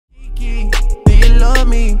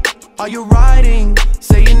me? Are you riding?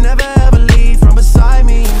 Say you never ever leave from beside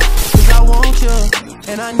me. Cause I want you,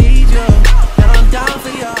 and I need you, and I'm down for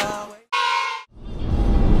you.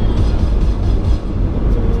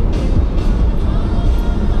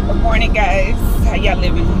 Good morning, guys. How y'all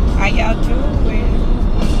living? How y'all doing?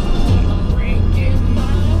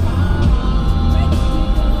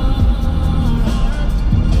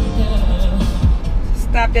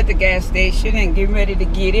 Stopped at the gas station and getting ready to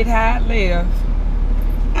get it how I live.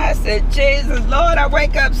 I said, Jesus, Lord, I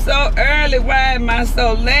wake up so early. Why am I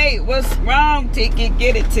so late? What's wrong, Tiki?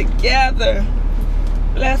 Get it together.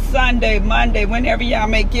 Bless Sunday, Monday, whenever y'all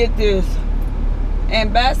may get this.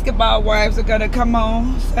 And Basketball Wives are going to come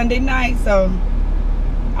on Sunday night. So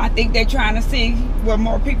I think they're trying to see what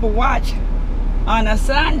more people watch on a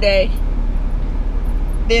Sunday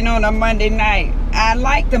than on a Monday night. I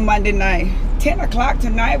like the Monday night. 10 o'clock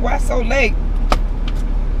tonight. Why so late?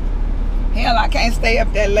 Hell, I can't stay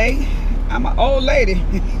up that late. I'm an old lady.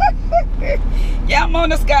 Yeah,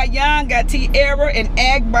 Mona's got Young, got Tierra and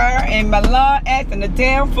Agbar and Milan acting a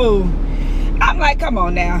damn fool. I'm like, come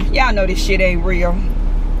on now. Y'all know this shit ain't real.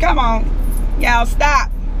 Come on. Y'all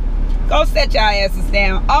stop. Go set y'all asses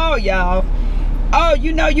down. Oh, y'all. Oh,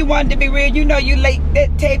 you know you wanted to be real. You know you late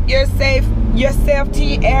that tape yourself,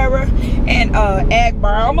 Tierra and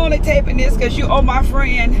Agbar. I'm only taping this because you owe my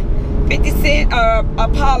friend 50 cent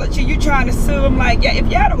apology. You trying to sue him like, yeah, if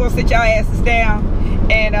y'all don't go sit y'all asses down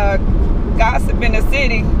and gossip in the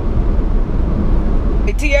city.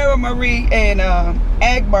 Tierra Marie and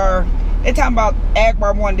Agbar, they talking about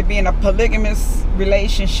Agbar wanted to be in a polygamous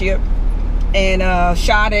relationship, and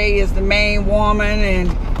Sade is the main woman, and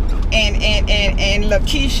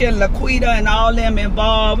Lakeisha, Laquita, and all them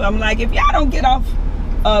involved. I'm like, if y'all don't get off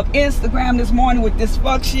of Instagram this morning with this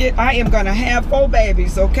fuck shit, I am gonna have 4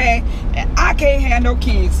 babies, okay? And I can't have no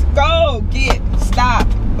kids. Stop,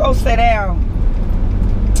 go sit down.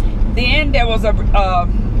 Then there was a,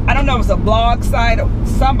 I don't know, it was a blog site or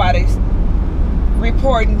somebody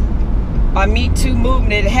reporting a Me Too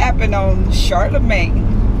movement that happened on Charlemagne.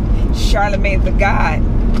 Charlemagne the God.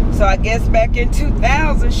 So I guess back in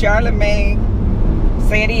 2000, Charlemagne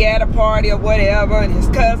said he had a party or whatever, and his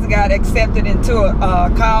cousin got accepted into a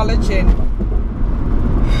college, and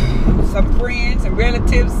some friends and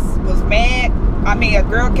relatives was mad. I mean, a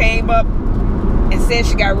girl came up and said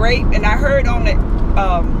she got raped, and I heard on the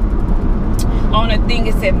thing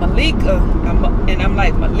it said Malika, and I'm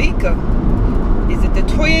like, Malika? Is it the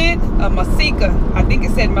twin or Masika? I think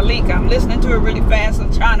it said Malika. I'm listening to it really fast.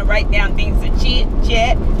 I'm trying to write down things to chit,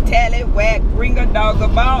 chat, tally, whack, bring a dog a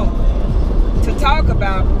bone to talk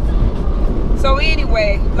about. So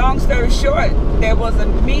anyway, long story short, there was a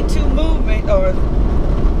Me Too movement, or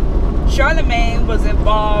Charlemagne was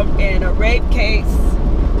involved in a rape case.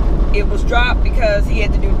 It was dropped because he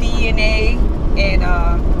had to do DNA and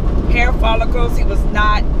hair follicles. He was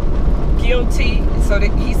not guilty, so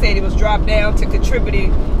that he said he was dropped down to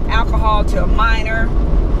contributing alcohol to a minor,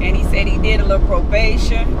 and he said he did a little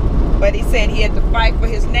probation, but he said he had to fight for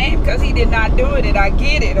his name because he did not do it, and I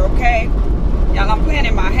get it, okay? Y'all, I'm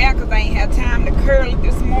planning my hair because I ain't had time to curl it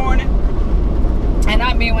this morning. And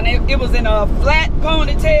I mean, when it was in a flat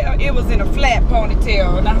ponytail, it was in a flat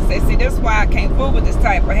ponytail. And I said, see, that's why I can't fool with this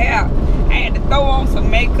type of hair. I had to throw on some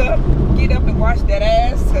makeup, get up and wash that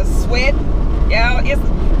ass, cause sweat. Y'all, it's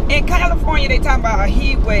in California, they talking about a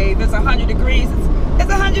heat wave. It's 100 degrees. It's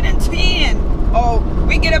 110. Oh,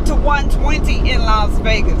 we get up to 120 in Las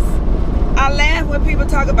Vegas. I laugh when people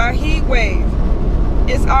talk about heat wave.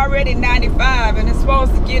 It's already 95, and it's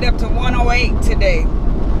supposed to get up to 108 today.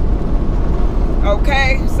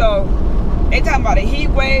 Okay, so they talking about a heat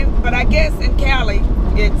wave, but I guess in Cali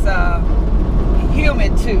it's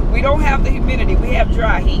humid too. We don't have the humidity, we have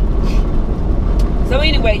dry heat. So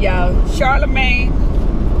anyway, y'all, Charlemagne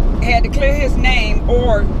had to clear his name,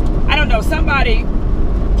 or I don't know, somebody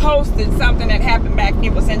posted something that happened back,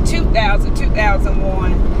 it was in 2000,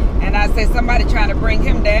 2001, and I said somebody trying to bring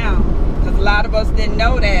him down, because a lot of us didn't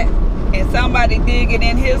know that, and somebody digging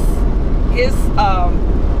in his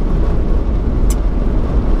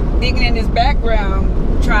background,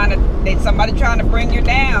 somebody trying to bring you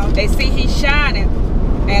down. They see he's shining,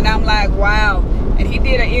 and I'm like, wow. And he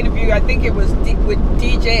did an interview, I think it was with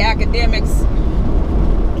DJ Academics,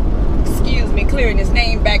 excuse me, clearing his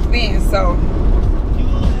name back then. So,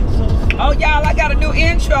 oh y'all, I got a new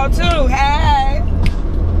intro too. Hey,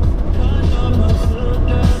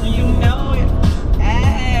 you know it.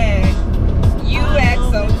 Hey, you act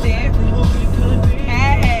so different.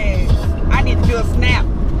 Hey, I need to do a snap.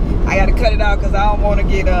 I gotta cut it out because I don't want to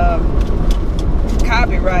get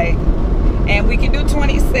copyright. And we can do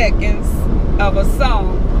 20 seconds. of a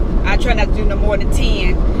song. I try not to do no more than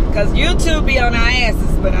 10, because YouTube be on our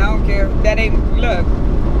asses, but I don't care. That ain't, look,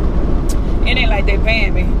 it ain't like they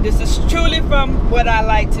paying me. This is truly from what I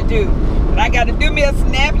like to do. But I got to do me a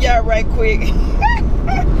snap, y'all, right quick.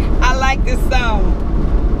 I like this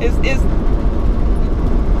song. It's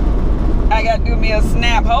I got to do me a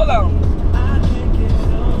snap. Hold on.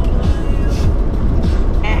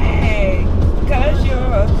 Hey, cause you're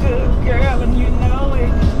a good girl and you know it.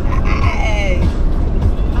 Hey.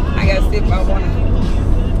 I got to see if I want to.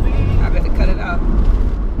 I better cut it off.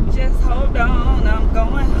 Just hold on, I'm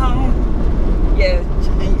going home. Yeah.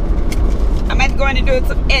 I'm going to go in and do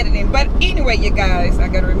some editing. But anyway, you guys, I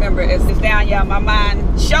got to remember, it's down, y'all. My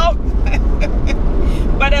mind short.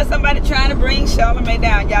 But there's somebody trying to bring Charlamagne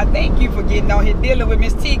down. Y'all, thank you for getting on here dealing with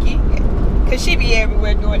Miss Tiki. Because she be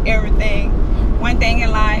everywhere doing everything. One thing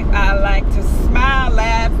in life, I like to smile,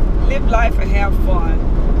 laugh, live life, and have fun.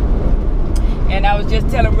 And I was just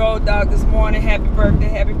telling Road Dogg this morning, happy birthday,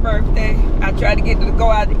 happy birthday. I tried to get her to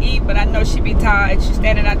go out to eat, but I know she be tired. She's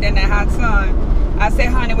standing out there in that hot sun. I said,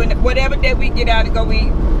 honey, whatever day we get out to go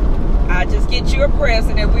eat, I just get you a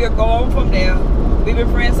present and we'll go on from there. We've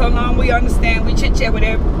been friends so long, we understand. We chit-chat with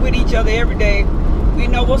each other every day. We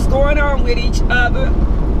know what's going on with each other.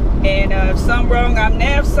 And if something wrong, I'm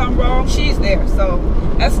there. If something wrong, she's there. So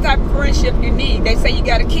that's the type of friendship you need. They say you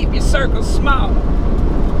got to keep your circle small.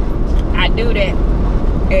 I do that.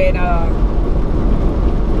 And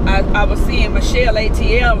I was seeing Michelle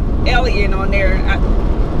ATL Elliott on there. I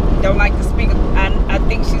don't like to speak. I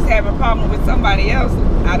think she's having a problem with somebody else.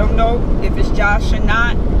 I don't know if it's Josh or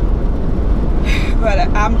not. But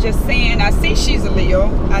I'm just saying, I see she's a Leo.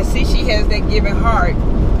 I see she has that giving heart.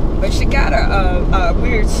 But she got a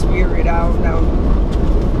weird spirit, I don't know.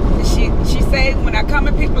 She says, when I come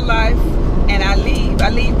in people's life and I leave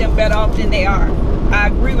them better off than they are. I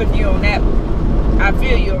agree with you on that. I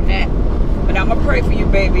feel you on that. But I'm going to pray for you,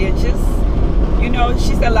 baby. And just, you know,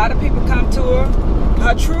 she said a lot of people come to her.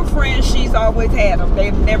 Her true friends, she's always had them.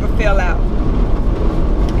 They've never fell out.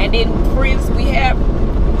 And then friends, we have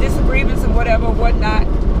disagreements and whatnot.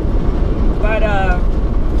 But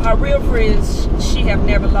her real friends, she have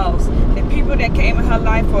never lost. The people that came in her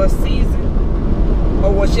life for a season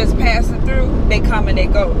or was just passing through, they come and they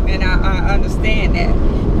go. And I understand that.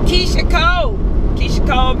 Keisha Cole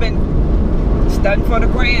been studying for the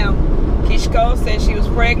gram. Keisha Cole said she was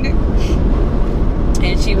pregnant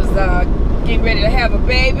and she was getting ready to have a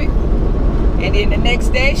baby. And then the next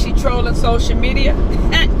day, she trolling social media.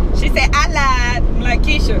 She said, I lied. I'm like,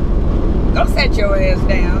 Keisha, go set your ass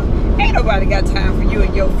down. Ain't nobody got time for you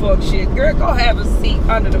and your fuck shit. Girl, go have a seat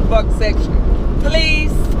under the fuck section.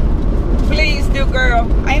 Please. Please do, girl.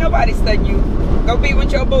 Ain't nobody studying you. Go be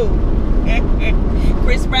with your boo.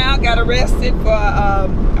 Chris Brown got arrested for a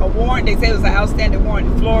warrant. They said it was an outstanding warrant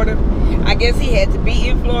in Florida. I guess he had to be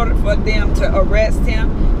in Florida for them to arrest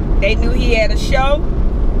him. They knew he had a show.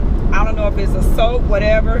 I don't know if it's a soap,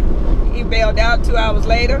 whatever. He bailed out 2 hours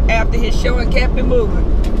later after his show and kept it moving.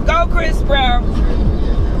 Go, Chris Brown.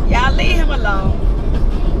 Y'all leave him alone.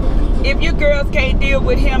 If you girls can't deal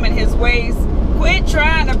with him and his ways, quit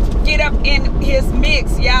trying to get up in his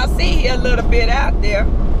mix. Y'all see he a little bit out there.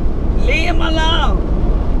 Leave him alone.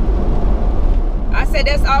 I said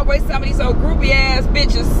that's always some of these old groupie ass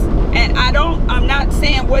bitches. And I'm not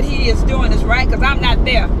saying what he is doing is right, because I'm not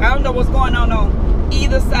there. I don't know what's going on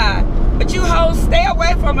either side. But you hoes, stay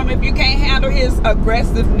away from him if you can't handle his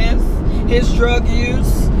aggressiveness, his drug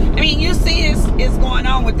use. I mean, you see is going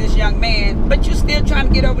on with this young man, but you still trying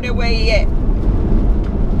to get over there where he at.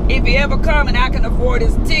 If he ever come and I can afford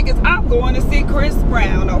his tickets, I'm going to see Chris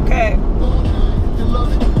Brown, okay?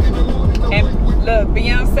 And look,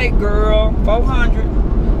 Beyonce, girl,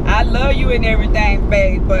 $400. I love you and everything,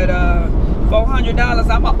 babe, but $400,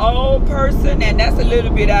 I'm an old person, and that's a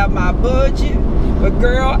little bit out of my budget. But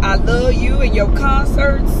girl, I love you and your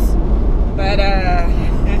concerts, but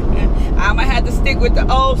I'm gonna have to stick with the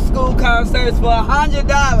old school concerts for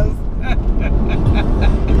 $100.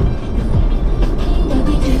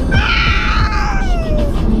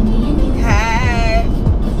 Hi.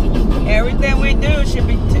 Everything we do should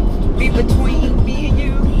be between me and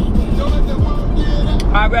you.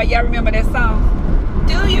 All right, y'all remember that song?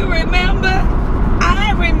 Do you remember?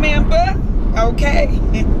 I remember. Okay.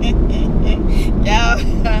 Y'all.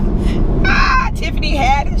 Tiffany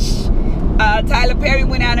Haddish. Tyler Perry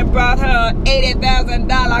went out and brought her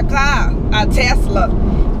 $80,000 car, a Tesla.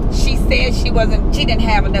 She said she didn't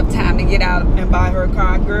have enough time to get out and buy her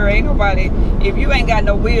car. Girl, ain't nobody, if you ain't got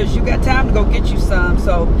no wheels, you got time to go get you some.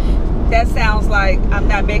 So that sounds like I'm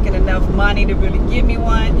not making enough money to really give me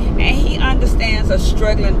one. And he understands a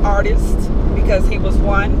struggling artist. because he was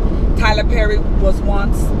one. Tyler Perry was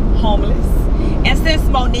once homeless. And since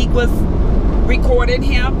Monique was recording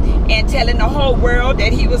him and telling the whole world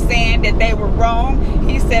that he was saying that they were wrong,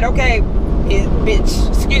 he said, okay, bitch,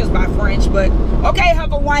 excuse my French, but okay,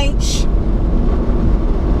 have a wench.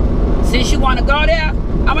 Since you want to go there,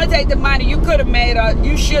 I'm going to take the money you could have made, or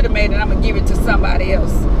you should have made, and I'm going to give it to somebody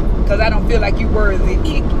else. Because I don't feel like you're worthy.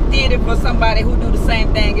 He did it for somebody who do the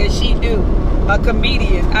same thing as she do. A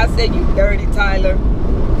comedian. I said, you dirty Tyler.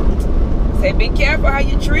 Say, be careful how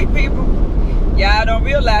you treat people. Y'all don't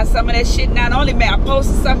realize some of that shit not only I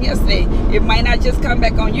posted something yesterday. It might not just come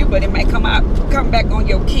back on you, but it might come back on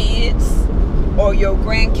your kids or your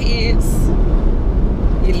grandkids.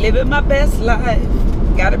 You're living my best life.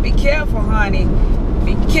 Gotta be careful, honey.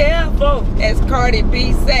 Be careful, as Cardi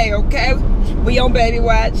B say, okay? We on Baby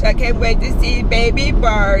Watch. I can't wait to see Baby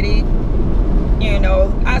Birdie. You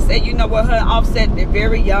know, I said, you know what, her and Offset, they're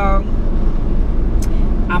very young.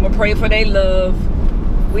 I'ma pray for their love.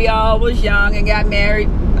 We all was young and got married.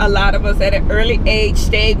 A lot of us at an early age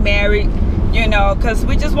stayed married, you know, because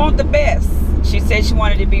we just want the best. She said she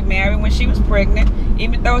wanted to be married when she was pregnant,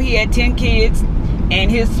 even though he had 10 kids. And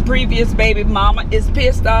his previous baby mama is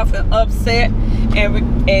pissed off and upset,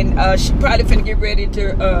 and she probably finna get ready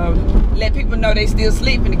to let people know they still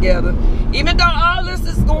sleeping together. Even though all this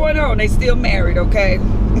is going on, they still married, okay?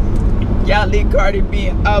 Y'all leave Cardi B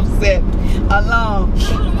and Offset alone.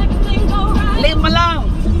 Leave them alone.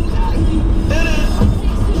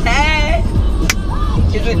 Hey,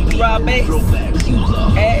 is it Rob Bass?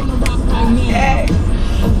 Hey, hey.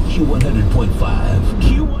 Q100.5.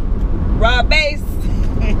 Q1. Rob Bass.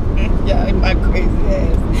 Y'all in my crazy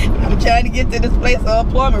ass. I'm trying to get to this place of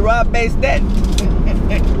employment. Rob Bass that.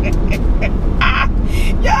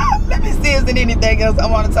 Y'all, let me see if there's anything else I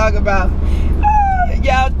want to talk about.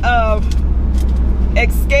 Y'all,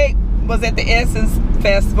 Escape was at the Essence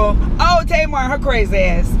Festival. Oh, Tamar, her crazy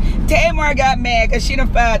ass. Tamar got mad because she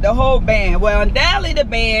done fired the whole band. Well, undoubtedly the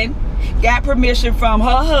band got permission from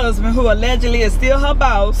her husband, who allegedly is still her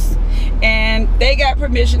boss, and they got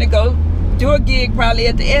permission to go do a gig probably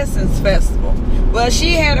at the Essence Festival. Well,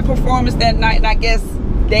 she had a performance that night, and I guess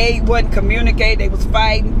they wouldn't communicate. They was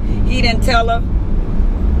fighting. He didn't tell her.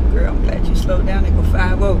 Girl, I'm glad you slowed down. They go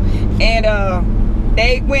 5-0. And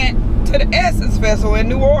they went to the Essence Festival in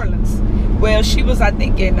New Orleans. Well, she was, I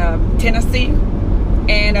think, in Tennessee,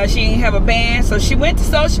 and she didn't have a band, so she went to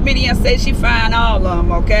social media and said she find all of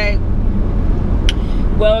them, okay?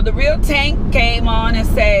 Well, the real Tank came on and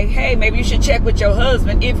said, hey, maybe you should check with your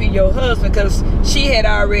husband, if you're your husband, because she had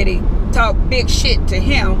already talked big shit to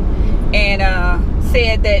him and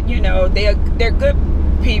said that, you know, they're good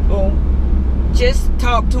people. Just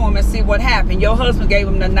talk to him and see what happened. Your husband gave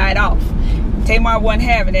him the night off. Tamar wasn't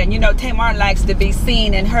having that. You know, Tamar likes to be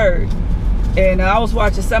seen and heard. And I was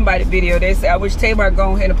watching somebody's video. They said, I wish Tamar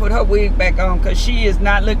go ahead and put her wig back on, because she is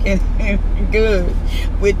not looking good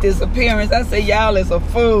with this appearance. I say, y'all is a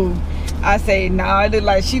fool. I say, nah, it look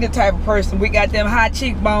like she the type of person. We got them high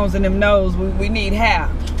cheekbones and them nose. We need hair.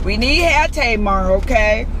 We need hair, Tamar,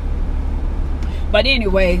 okay? But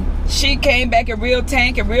anyway, she came back at Real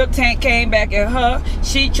Tank, and Real Tank came back at her.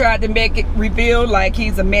 She tried to make it reveal like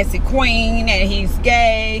he's a messy queen and he's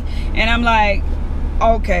gay. And I'm like,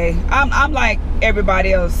 okay, I'm like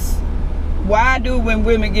everybody else. Why do when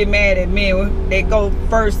women get mad at men, they go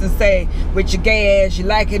first and say, with your gay ass, you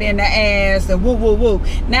like it in the ass, and woo woo woo.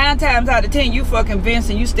 9 times out of 10, you fucking Vince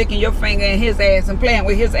and you sticking your finger in his ass and playing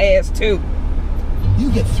with his ass too.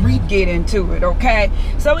 You get 3. Get into it, okay?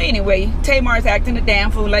 So anyway, Tamar's acting a damn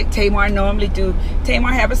fool like Tamar normally do.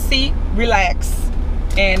 Tamar, have a seat, relax,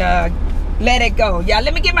 and let it go. Y'all,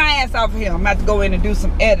 let me get my ass off of here. I'm about to go in and do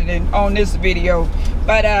some editing on this video.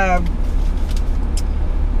 But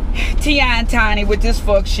T.I. and Tiny with this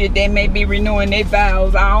fuck shit, they may be renewing their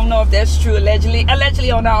vows. I don't know if that's true.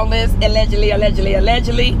 Allegedly on all this. Allegedly.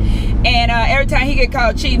 And every time he get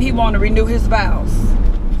caught cheating, he want to renew his vows.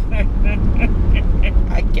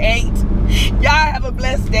 I can't. Y'all have a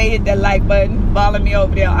blessed day. Hit that like button. Follow me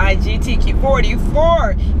over there on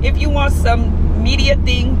IGTQ44. If you want some media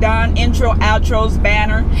thing done, intro, outros,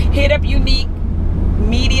 banner, hit up Unique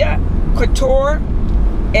Media Couture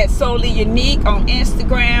at Solely Unique on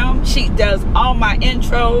Instagram. She does all my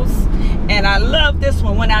intros, and I love this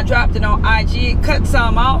one. When I dropped it on IG, it cut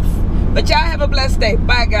some off. But y'all have a blessed day.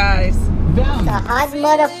 Bye, guys. It's a hot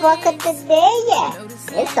motherfucker today,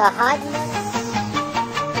 yeah. It's a hot motherfucker.